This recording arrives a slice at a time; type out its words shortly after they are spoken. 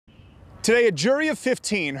Today, a jury of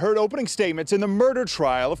 15 heard opening statements in the murder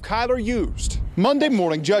trial of Kylr Yust. Monday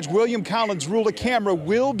morning, Judge William Collins ruled a camera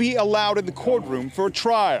will be allowed in the courtroom for a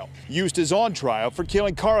trial. Yust is on trial for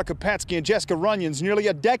killing Kopetsky and Jessica Runions nearly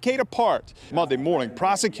a decade apart. Monday morning,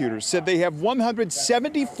 prosecutors said they have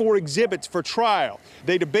 174 exhibits for trial.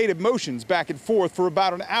 They debated motions back and forth for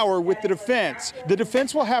about an hour with the defense. The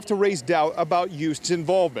defense will have to raise doubt about Yust's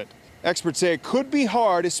involvement. Experts say it could be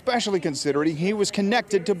hard, especially considering he was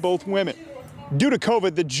connected to both women. Due to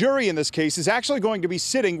COVID, the jury in this case is actually going to be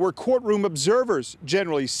sitting where courtroom observers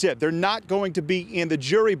generally sit. They're not going to be in the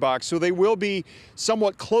jury box, so they will be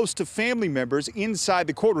somewhat close to family members inside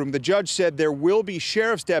the courtroom. The judge said there will be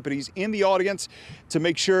sheriff's deputies in the audience to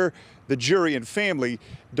make sure the jury and family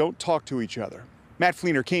don't talk to each other. Matt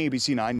Fleener, KMBC 9.